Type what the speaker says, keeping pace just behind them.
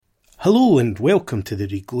Hello and welcome to the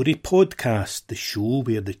Rigori podcast, the show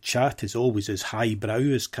where the chat is always as highbrow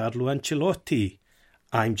as Carlo Ancelotti.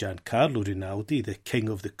 I'm Giancarlo Rinaldi, the king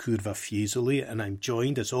of the Curva Fiesole, and I'm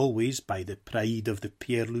joined as always by the pride of the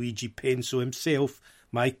Pierluigi Penso himself,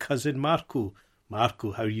 my cousin Marco.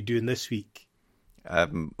 Marco, how are you doing this week?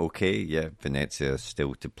 Okay, yeah, Venezia is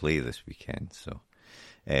still to play this weekend, so...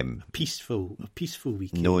 a peaceful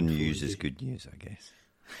weekend. No news is good news, I guess.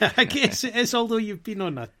 I guess it is, although you've been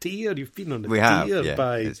on a tear.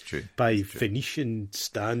 It's true. By Venetian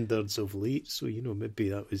standards of late. So,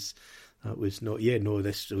 maybe that was not... Yeah, no,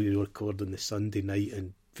 we record on the Sunday night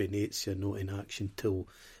and Venezia not in action till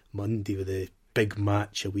Monday with a big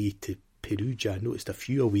match away to Perugia. I noticed a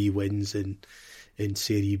few away wins in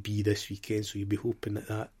Serie B this weekend, so you'll be hoping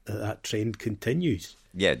that trend continues.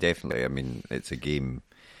 Yeah, definitely. I mean, it's a game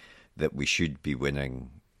that we should be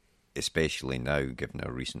winning, especially now, given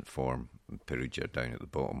our recent form. Perugia are down at the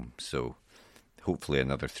bottom, so hopefully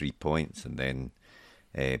another 3 points, and then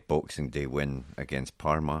Boxing Day win against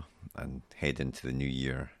Parma, and head into the new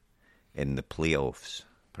year in the playoffs,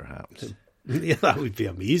 perhaps. Yeah, that would be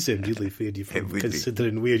amazing, really,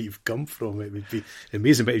 considering where you've come from. It would be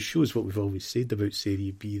amazing, but it shows what we've always said about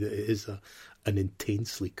Serie B, that it is an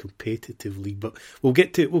intensely competitive league. But we'll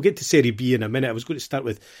get to Serie B in a minute. I was going to start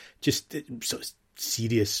with just sort of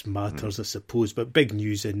serious matters, I suppose, but big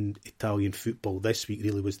news in Italian football this week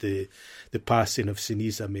really was the passing of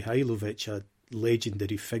Sinisa Mihajlovic, a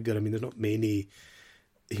legendary figure. I mean, there's not many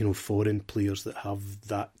foreign players that have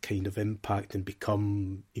that kind of impact and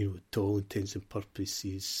become, to all intents and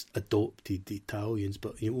purposes, adopted Italians,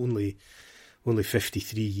 but only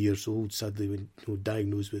 53 years old, sadly, when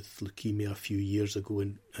diagnosed with leukemia a few years ago,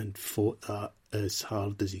 and fought that as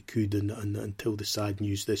hard as he could, and until the sad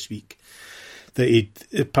news this week that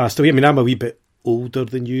he'd passed away. I mean, I'm a wee bit older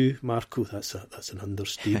than you, Marco. That's an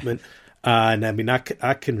understatement. And I mean, I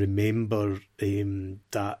can remember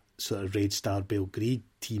that sort of Red Star Belgrade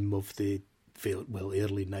team of the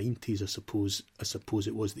early 90s, I suppose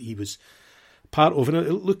it was, that he was part of.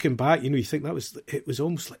 And looking back, you think it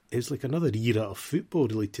was like another era of football,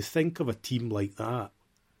 really, to think of a team like that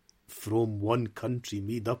from one country,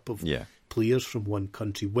 made up of players from one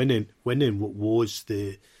country, winning what was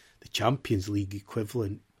the Champions League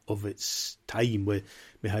equivalent of its time, where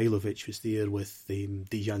Mihajlovic was there with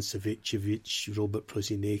Dejan Savicevic, Robert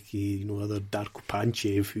Prosinecki, other Darko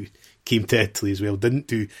Panchev, who came to Italy as well, didn't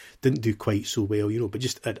do quite so well, but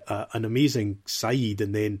just an amazing side.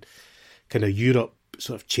 And then kind of Europe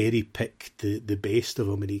sort of cherry picked the best of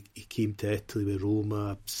them, and he came to Italy with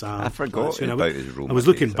Roma, Sam. I forgot about his Roma. I was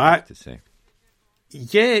looking back to say.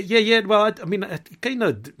 Yeah. Well, I kind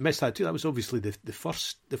of missed that too. That was obviously the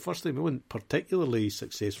first time. He wasn't particularly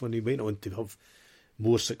successful, and he went on to have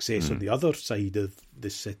more success on the other side of the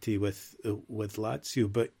city with Lazio.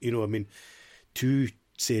 But 2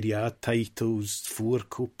 Serie A titles, 4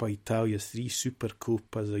 Coppa Italia, 3 Super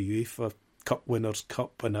Coppas, a UEFA Cup Winners'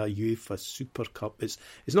 Cup, and a UEFA Super Cup. It's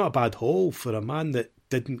not a bad haul for a man that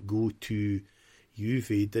didn't go to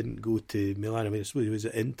Juve, didn't go to Milan. I mean, I suppose he was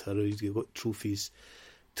at Inter, he's got trophies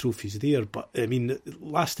there. But I mean,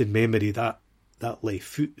 lasting memory, that left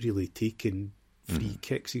foot really taking free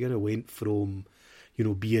kicks. He kind of went from,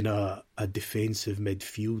 being a defensive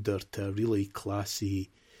midfielder to a really classy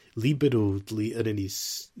libero later in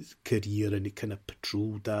his career, and he kind of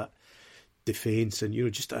patrolled that defence, and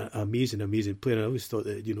just an amazing player. And I always thought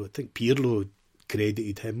that, I think Pirlo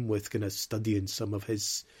credited him with kind of studying some of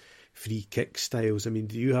his free kick styles. I mean,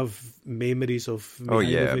 do you have memories of Mihajlovic, Oh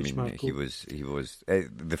yeah, I mean, Marco? he was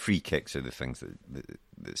the free kicks are the things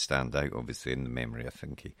that stand out, obviously, in the memory. I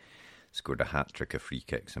think he scored a hat-trick of free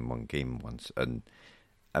kicks in one game once, and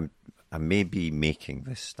I may be making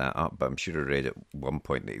this stat up, but I'm sure I read at one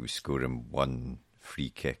point that he was scoring 1 free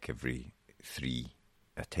kick every 3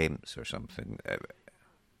 attempts or something.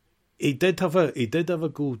 He did have a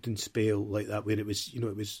golden spell like that, where it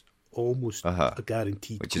was almost a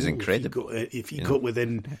guaranteed which goal. Is incredible. If he got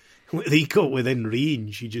within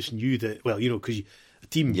range, you just knew that. Well, because a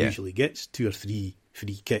team usually gets 2 or 3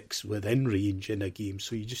 free kicks within range in a game,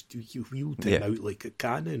 so you wheeled him out like a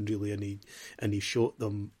cannon, really, and he shot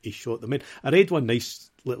them in. I read one nice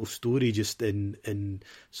little story just in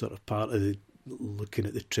sort of part of looking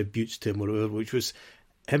at the tributes to him or whatever, which was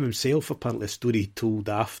him himself, apparently, a story told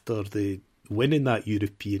after the winning that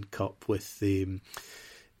European Cup with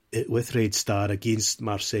Red Star against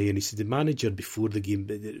Marseille, and he said the manager before the game,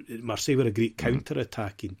 Marseille were a great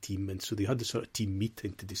counter-attacking team, and so they had the sort of team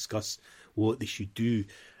meeting to discuss what they should do,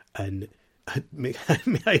 and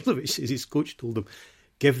Mihajlovic says his coach told him,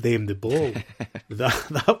 give them the ball.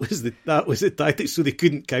 that was the tactic, so they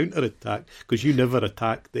couldn't counter attack because you never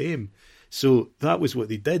attacked them. So that was what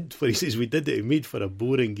they did. For he says we did it. It made for a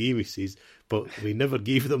boring game. He says, but we never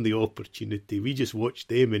gave them the opportunity. We just watched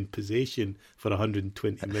them in possession for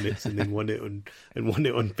 120 minutes and then won it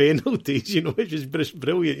on penalties. Which is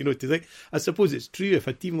brilliant. To think. I suppose it's true if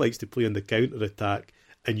a team likes to play on the counter attack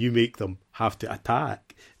and you make them have to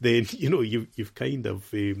attack, then you've kind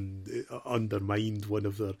of undermined one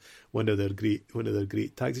of their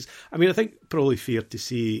great tactics. I mean, I think probably fair to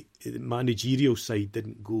say the managerial side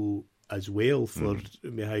didn't go as well for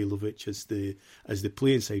Mihajlovic as the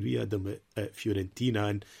playing side. We had him at Fiorentina,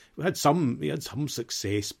 and he had some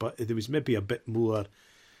success, but there was maybe a bit more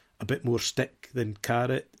stick than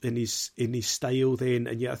carrot in his style then.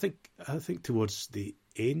 And yeah, I think towards the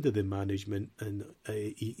end of the management, and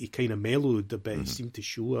he kind of mellowed a bit. He seemed to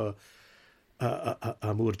show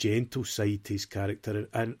a more gentle side to his character,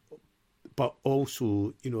 but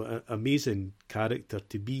also, an amazing character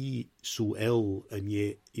to be so ill and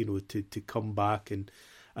yet, to come back and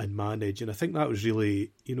manage. And I think that was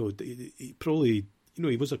really, he probably,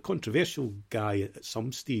 he was a controversial guy at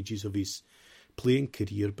some stages of his playing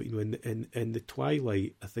career, but, in the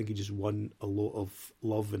twilight, I think he just won a lot of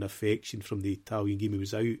love and affection from the Italian game. He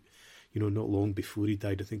was out, not long before he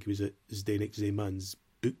died. I think he was at Zdenek Zeman's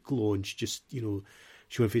book launch, just,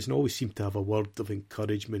 showing face, and always seemed to have a word of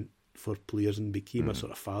encouragement for players, and became a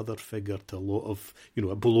sort of father figure to a lot of,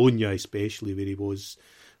 at Bologna especially, where he was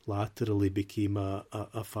laterally, became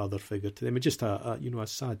a father figure to them. And just a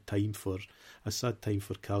sad time for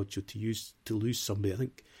Calcio to lose somebody. I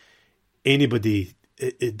think anybody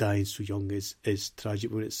dying so young is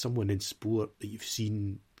tragic. When it's someone in sport that you've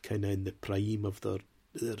seen kind of in the prime of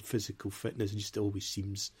their physical fitness, it just always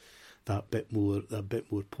seems that bit more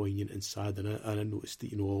poignant and sad. And I noticed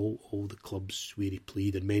that all the clubs where he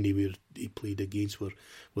played, and many where he played against, were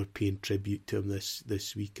paying tribute to him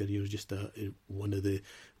this week. And just one of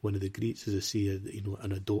the greats, as I say,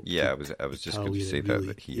 an adopted. Yeah, I was just going to say really,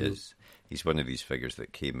 that he's one of these figures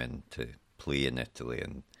that came in to play in Italy,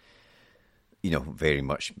 and very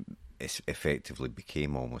much effectively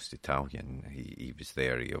became almost Italian. He was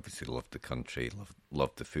there. He obviously loved the country,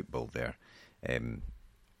 loved the football there.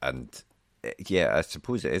 And yeah, I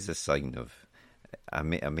suppose it is a sign of, I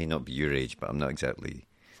may not be your age, but I'm not exactly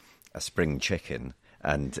a spring chicken.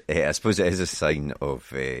 And I suppose it is a sign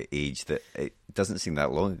of age that it doesn't seem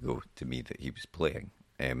that long ago to me that he was playing.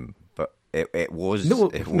 But it was a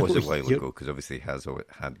while ago, because obviously he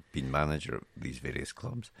had been manager of these various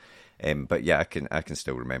clubs. But yeah, I can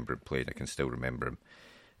still remember him playing. I can still remember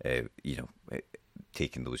him,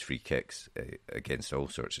 taking those free kicks against all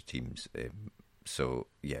sorts of teams. So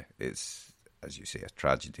yeah, it's, as you say, a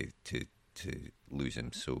tragedy to lose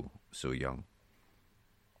him so young.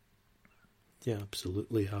 Yeah,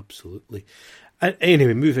 absolutely.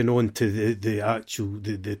 Anyway, moving on to the actual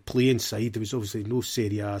the playing side, there was obviously no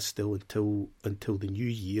Serie A still until the new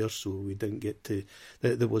year, so we didn't get to.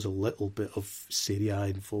 There was a little bit of Serie A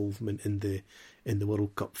involvement in the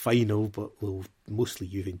World Cup final, but mostly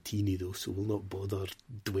Juventini though, so we'll not bother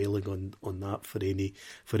dwelling on that for any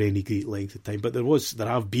great length of time. But there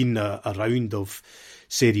have been a round of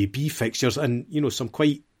Serie B fixtures, and some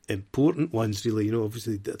quite important ones, really.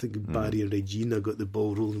 Obviously, I think Bari and Regina got the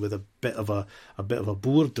ball rolling with a bit of a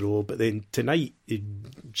board draw. But then tonight in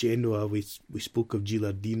Genoa, we spoke of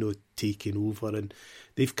Gilardino taking over, and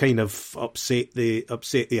they've kind of upset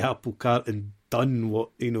the apple cart and done what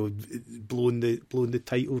blown the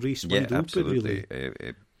title race wide open. Really,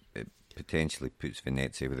 it potentially puts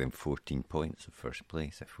Venezia within 14 points of first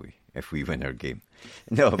place if we win our game.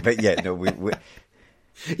 No, but yeah, no, we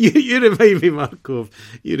You remind me, Marco,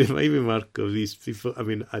 of these people. I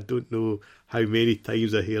mean, I don't know how many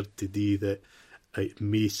times I heard today that it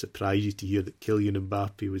may surprise you to hear that Kylian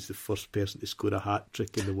Mbappe was the first person to score a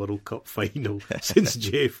hat-trick in the World Cup final since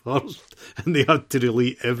Jeff Hurst, and they had to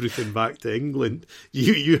relate everything back to England.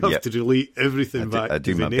 You have to relate everything back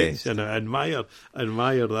to Venezia, and I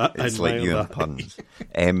admire that. It's like you and puns.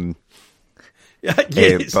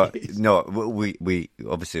 Yes. But no, we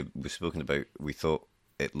obviously we've spoken about, we thought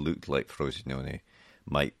it looked like Frosinone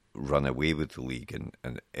might run away with the league,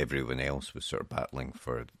 and everyone else was sort of battling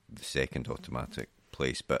for the second automatic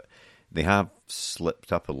place. But they have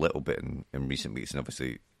slipped up a little bit in recent weeks, and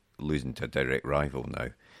obviously losing to a direct rival now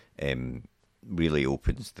really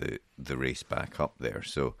opens the race back up there.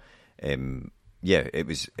 So it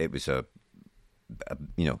was a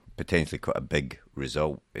potentially quite a big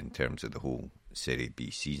result in terms of the whole Serie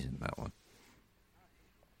B season, that one.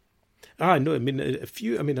 No, I mean,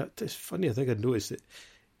 it's funny, I think I noticed that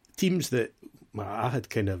teams that I had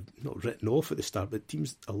kind of not written off at the start, but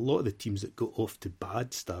a lot of the teams that got off to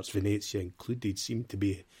bad starts, Venezia included, seem to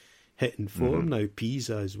be hitting form now.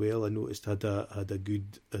 Pisa as well, I noticed had a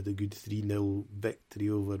good 3-0 victory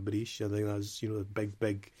over Brescia. I think that's a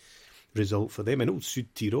big result for them. I know Sud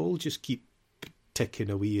Tirol just keep ticking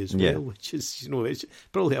away as well, which is it's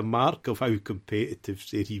probably a mark of how competitive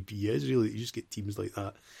Serie B is. Really, you just get teams like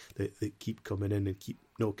that keep coming in and keep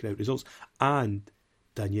knocking out results. And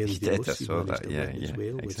Daniele De Rossi managed to win as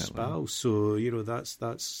well with Spal. So,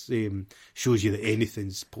 that's shows you that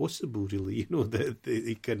anything's possible, really. That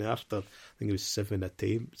they kind of, after, I think it was 7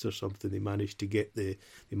 attempts or something, they managed to get their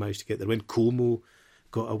win. Como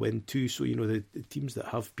got a win too. So, the teams that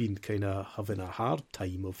have been kind of having a hard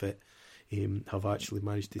time of it have actually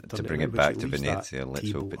managed to turn to bring it back to Venezia.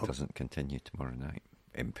 Let's hope it doesn't continue tomorrow night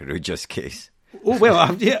in Perugia's case. Oh,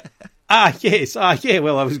 well, yeah. Yes.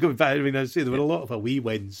 Well, I was going back. I mean, I was saying there were a lot of away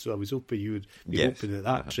wins, so I was hoping you would be hoping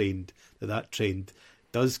that trend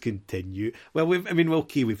does continue. Well,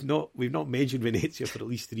 we've not mentioned Venezia for at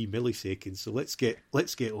least 3 milliseconds, so let's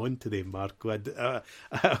get on to them, Marco.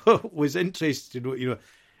 I was interested to know,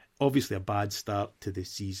 obviously a bad start to the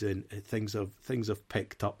season. Things have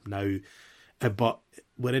picked up now. But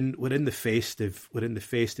we're in the festive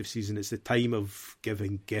season. It's the time of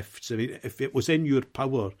giving gifts. I mean, if it was in your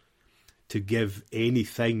power to give any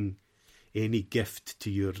gift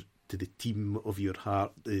to the team of your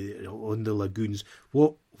heart on the Lagoons,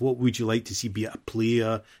 what would you like to see? Be it a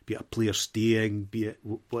player staying, be it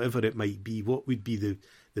whatever it might be. What would be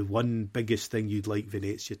the one biggest thing you'd like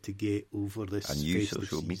Venezia to get over this? A new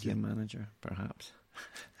social media manager, perhaps.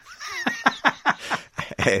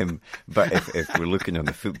 But if we're looking on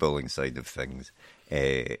the footballing side of things,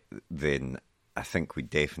 then I think we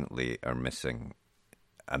definitely are missing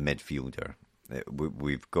a midfielder.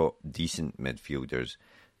 We've got decent midfielders.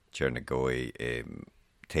 Chernigoi,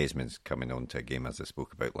 Tesman's coming on to a game, as I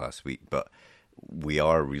spoke about last week, but we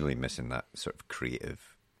are really missing that sort of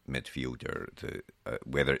creative midfielder,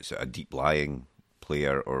 whether it's a deep-lying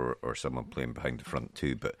player or someone playing behind the front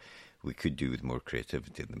too, but we could do with more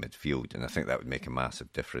creativity in the midfield, and I think that would make a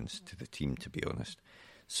massive difference to the team, to be honest.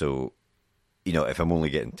 So, if I'm only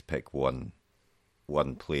getting to pick one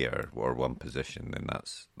player or one position, then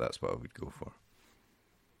that's what I would go for.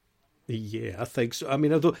 Yeah, I think so. I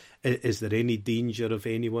mean, is there any danger of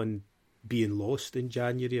anyone being lost in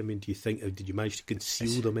January? I mean, do you think, did you manage to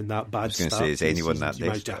conceal them in that bad start? I was going to say, is anyone that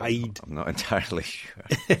desperate? To hide? I'm not entirely sure.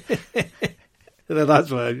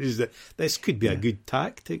 That's what it is. This could be a good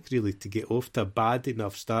tactic, really, to get off to a bad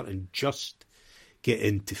enough start and just get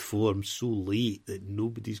into form so late that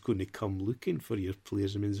nobody's going to come looking for your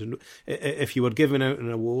players. I mean, if you were giving out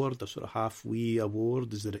an award, a sort of halfway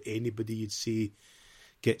award, is there anybody you'd say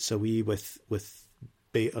gets away with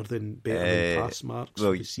better than pass marks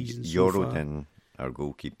for the season so far? Jorodin, our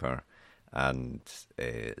goalkeeper, and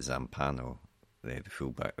Zampano, the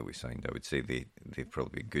fullback that we signed, I would say they've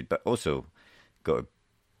probably been good, but also got to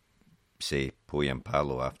say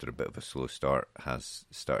Poyampalo, after a bit of a slow start, has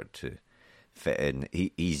started to fit in.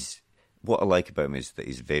 He's what I like about him is that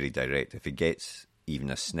he's very direct. If he gets even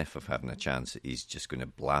a sniff of having a chance, he's just going to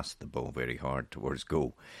blast the ball very hard towards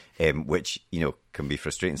goal, which can be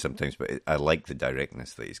frustrating sometimes. But I like the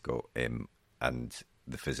directness that he's got and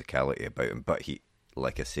the physicality about him. But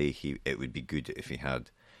like I say, it would be good if he had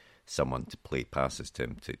someone to play passes to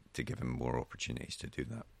him to give him more opportunities to do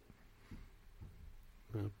that.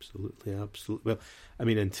 Absolutely. Well, I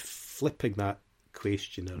mean, and flipping that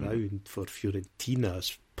question around for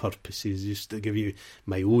Fiorentina's purposes, just to give you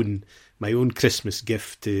my own Christmas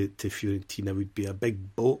gift to Fiorentina would be a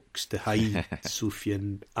big box to hide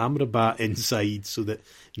Sofian Amrabat inside, so that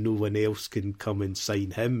no one else can come and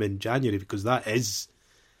sign him in January, because that is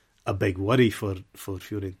a big worry for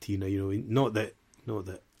Fiorentina. Not that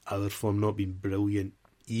our form not been brilliant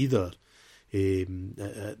either.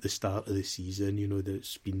 At the start of the season,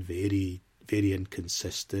 that's been very, very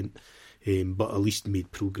inconsistent, but at least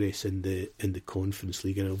made progress in the Conference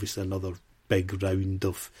League, and obviously another big round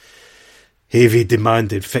of heavy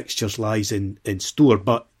demand and fixtures lies in store.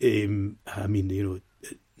 But I mean,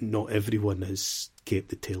 not everyone has kept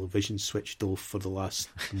the television switched off for the last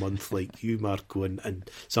month like you, Marco,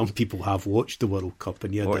 and some people have watched the World Cup,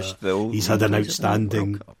 and he's had an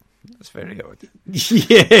outstanding. That's very odd.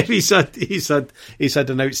 Yeah, he's had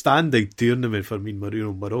an outstanding tournament for me.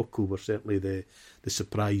 Morocco were certainly the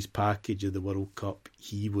surprise package of the World Cup.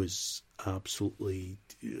 He was absolutely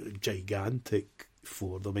gigantic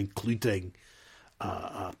for them, including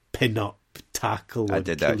a pin-up tackle I on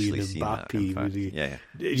did Kylian actually see that, in fact. Mbappe. Yeah.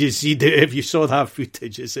 You see, if you saw that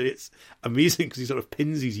footage, it's amazing because he sort of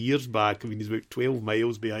pins his ears back. I mean, he's about 12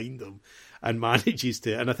 miles behind him and manages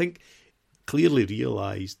to, and I think clearly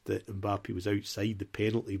realised that Mbappe was outside the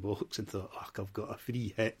penalty box and thought, I've got a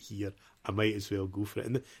free hit here, I might as well go for it.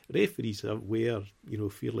 And the referees were,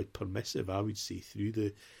 fairly permissive, I would say, through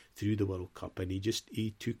the World Cup, and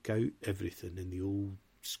he took out everything in the old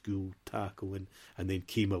school tackle and then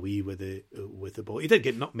came away with the ball. He did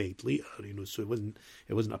get nutmegged later, so it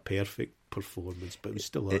wasn't a perfect performance, but it was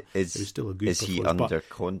still a good performance. Is he under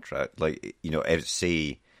contract? Like,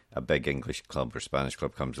 say a big English club or Spanish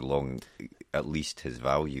club comes along, at least his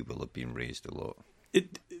value will have been raised a lot.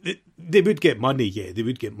 They would get money, yeah, they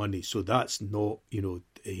would get money. So that's not,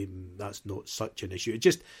 that's not such an issue.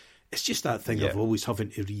 It's just that thing of always having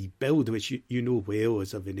to rebuild, which you know well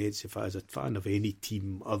as a Venezia fan, as a fan of any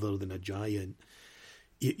team other than a giant.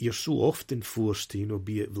 You're so often forced to,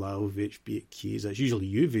 be it Vlahovic, be it Chiesa. It's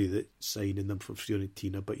usually Juve that's signing them from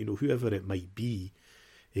Fiorentina, but whoever it might be,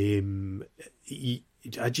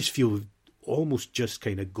 I just feel we've almost just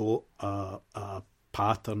kind of got a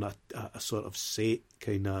pattern, a sort of set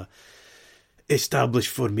kind of established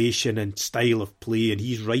formation and style of play, and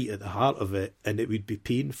he's right at the heart of it, and it would be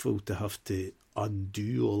painful to have to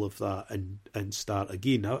undo all of that and start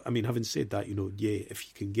again. I mean, having said that, if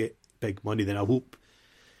you can get big money, then I hope,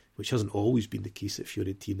 which hasn't always been the case at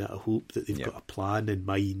Fiorentina, I hope that they've got a plan in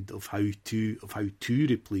mind of how to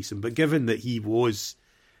replace him. But given that he was,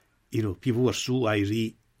 people were so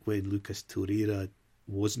irate when Lucas Torreira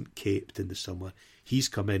wasn't kept in the summer, he's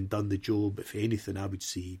come in, done the job, if anything, I would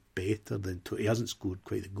say better than He hasn't scored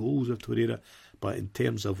quite the goals of Torreira, but in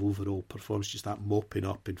terms of overall performance, just that mopping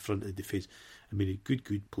up in front of the defence, I mean, a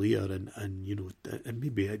good player, and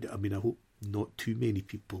maybe, I hope not too many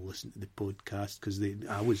people listen to the podcast, because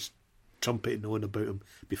I was trumpeting on about him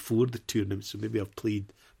before the tournament, so maybe I've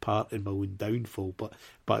played part in my own downfall.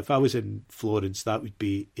 But if I was in Florence, that would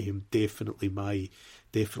be definitely my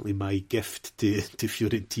gift to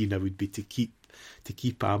Fiorentina, would be to keep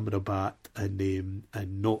Amrabat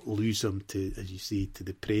and not lose him to, as you say, to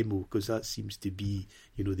the Premo, because that seems to be,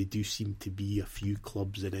 they do seem to be a few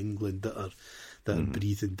clubs in England that are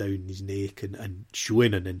breathing down his neck and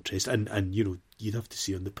showing an interest, and you'd have to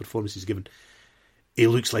say on the performances given, he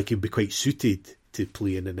looks like he'd be quite suited to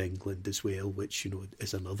playing in England as well, which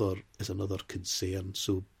is another concern.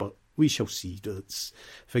 So, but we shall see. It's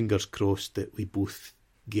fingers crossed that we both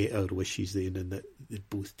get our wishes then, and that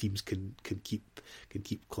both teams can keep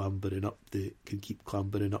clambering up the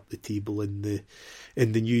table in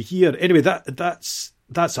the new year. Anyway, that's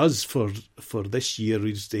us for this year.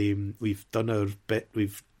 We've done our bit.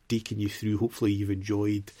 We've taken you through. Hopefully, you've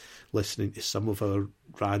enjoyed listening to some of our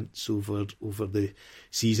rants over the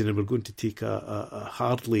season, and we're going to take a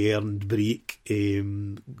hardly earned break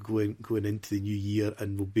going into the new year,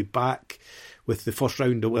 and we'll be back with the first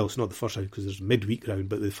round. Well, it's not the first round because there's a midweek round,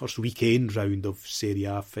 but the first weekend round of Serie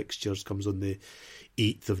A fixtures comes on the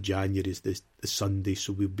 8th of January, is the Sunday.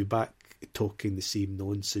 So we'll be back talking the same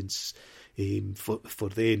nonsense for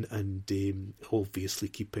then, and obviously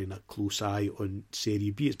keeping a close eye on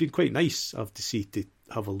Serie B. It's been quite nice, I have to say, to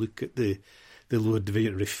have a look at the lower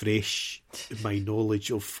division, refresh my knowledge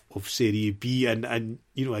of Serie B, and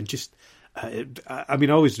just I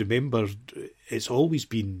always remember it's always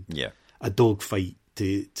been a dogfight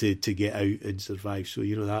to get out and survive. So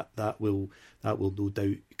that will no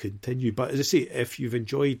doubt continue. But as I say, if you've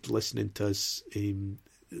enjoyed listening to us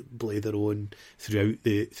blather on throughout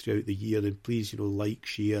the year, then please like,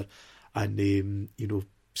 share, and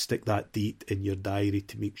stick that date in your diary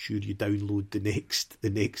to make sure you download the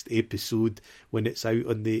next episode when it's out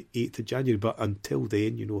on the 8th of January. But until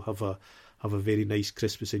then, have a very nice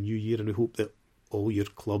Christmas and New Year, and I hope that all your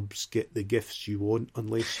clubs get the gifts you want,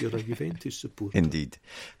 unless you're a Juventus supporter. Indeed.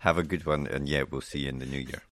 Have a good one, and we'll see you in the new year.